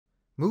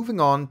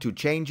Moving on to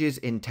changes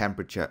in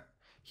temperature.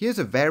 Here's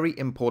a very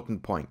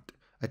important point.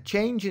 A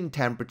change in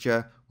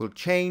temperature will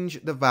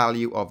change the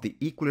value of the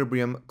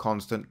equilibrium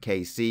constant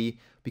Kc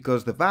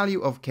because the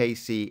value of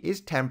Kc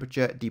is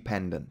temperature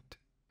dependent.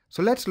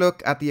 So let's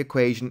look at the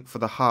equation for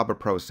the Haber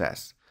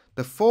process.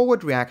 The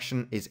forward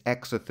reaction is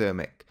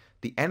exothermic.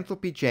 The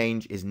enthalpy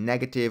change is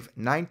negative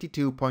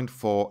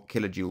 92.4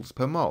 kilojoules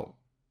per mole.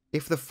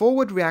 If the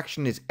forward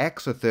reaction is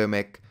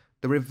exothermic,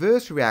 the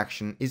reverse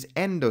reaction is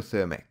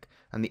endothermic,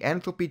 and the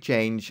enthalpy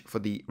change for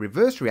the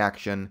reverse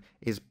reaction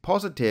is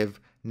positive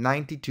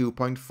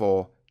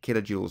 92.4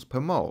 kilojoules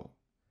per mole.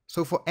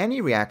 So for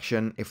any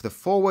reaction, if the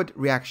forward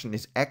reaction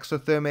is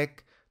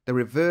exothermic, the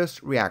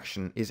reverse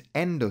reaction is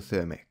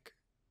endothermic.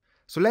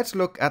 So let's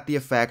look at the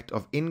effect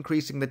of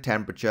increasing the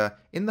temperature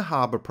in the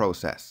Haber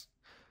process.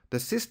 The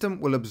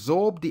system will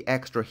absorb the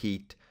extra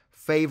heat,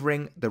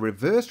 favoring the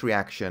reverse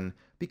reaction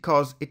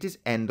because it is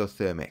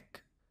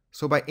endothermic.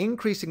 So by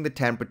increasing the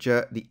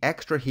temperature, the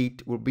extra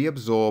heat will be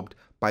absorbed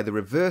by the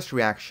reverse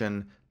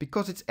reaction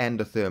because it's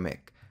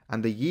endothermic,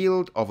 and the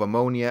yield of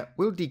ammonia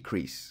will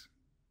decrease.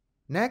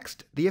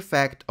 Next, the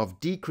effect of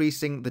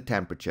decreasing the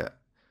temperature.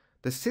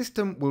 The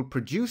system will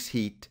produce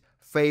heat,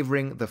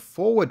 favoring the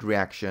forward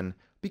reaction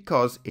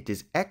because it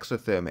is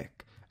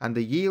exothermic, and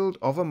the yield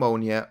of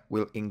ammonia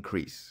will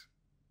increase.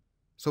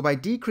 So by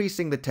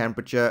decreasing the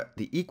temperature,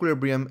 the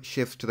equilibrium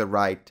shifts to the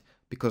right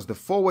because the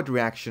forward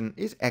reaction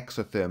is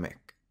exothermic.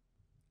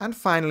 And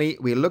finally,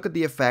 we look at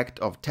the effect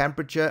of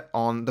temperature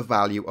on the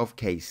value of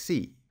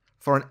Kc.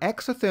 For an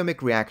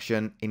exothermic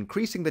reaction,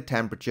 increasing the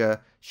temperature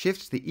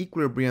shifts the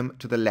equilibrium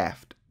to the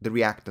left, the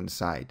reactant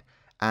side,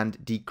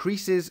 and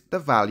decreases the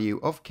value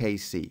of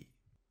Kc.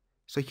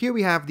 So here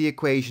we have the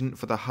equation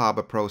for the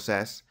Haber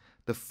process.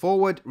 The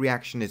forward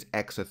reaction is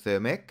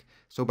exothermic,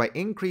 so by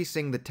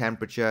increasing the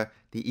temperature,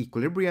 the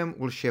equilibrium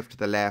will shift to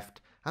the left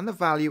and the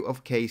value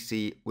of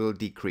Kc will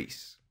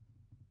decrease.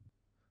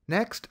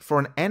 Next, for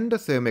an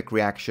endothermic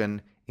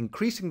reaction,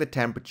 increasing the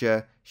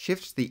temperature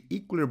shifts the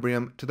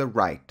equilibrium to the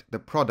right, the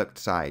product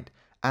side,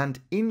 and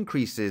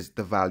increases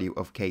the value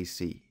of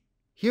Kc.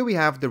 Here we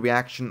have the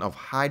reaction of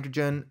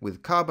hydrogen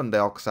with carbon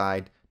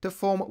dioxide to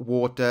form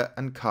water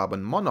and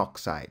carbon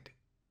monoxide.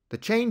 The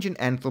change in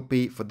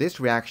enthalpy for this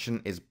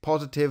reaction is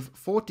positive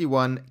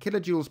 41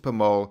 kilojoules per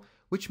mole,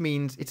 which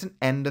means it's an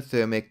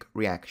endothermic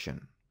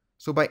reaction.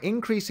 So by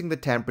increasing the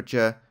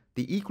temperature,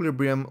 the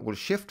equilibrium will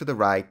shift to the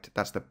right,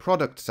 that's the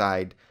product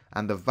side,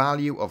 and the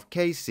value of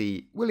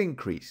Kc will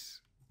increase.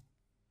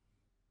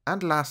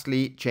 And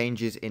lastly,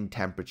 changes in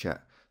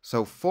temperature.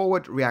 So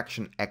forward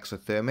reaction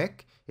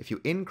exothermic, if you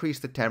increase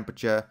the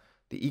temperature,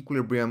 the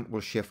equilibrium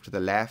will shift to the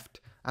left,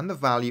 and the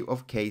value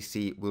of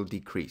Kc will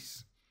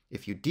decrease.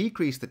 If you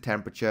decrease the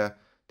temperature,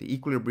 the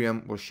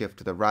equilibrium will shift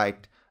to the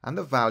right, and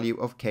the value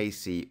of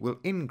Kc will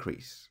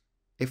increase.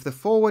 If the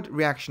forward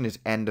reaction is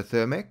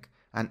endothermic,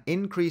 an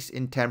increase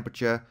in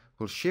temperature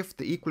will shift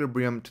the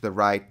equilibrium to the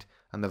right,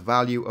 and the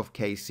value of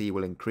Kc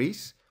will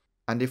increase.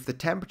 And if the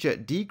temperature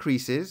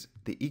decreases,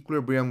 the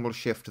equilibrium will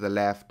shift to the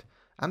left,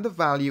 and the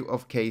value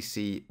of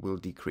Kc will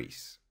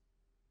decrease.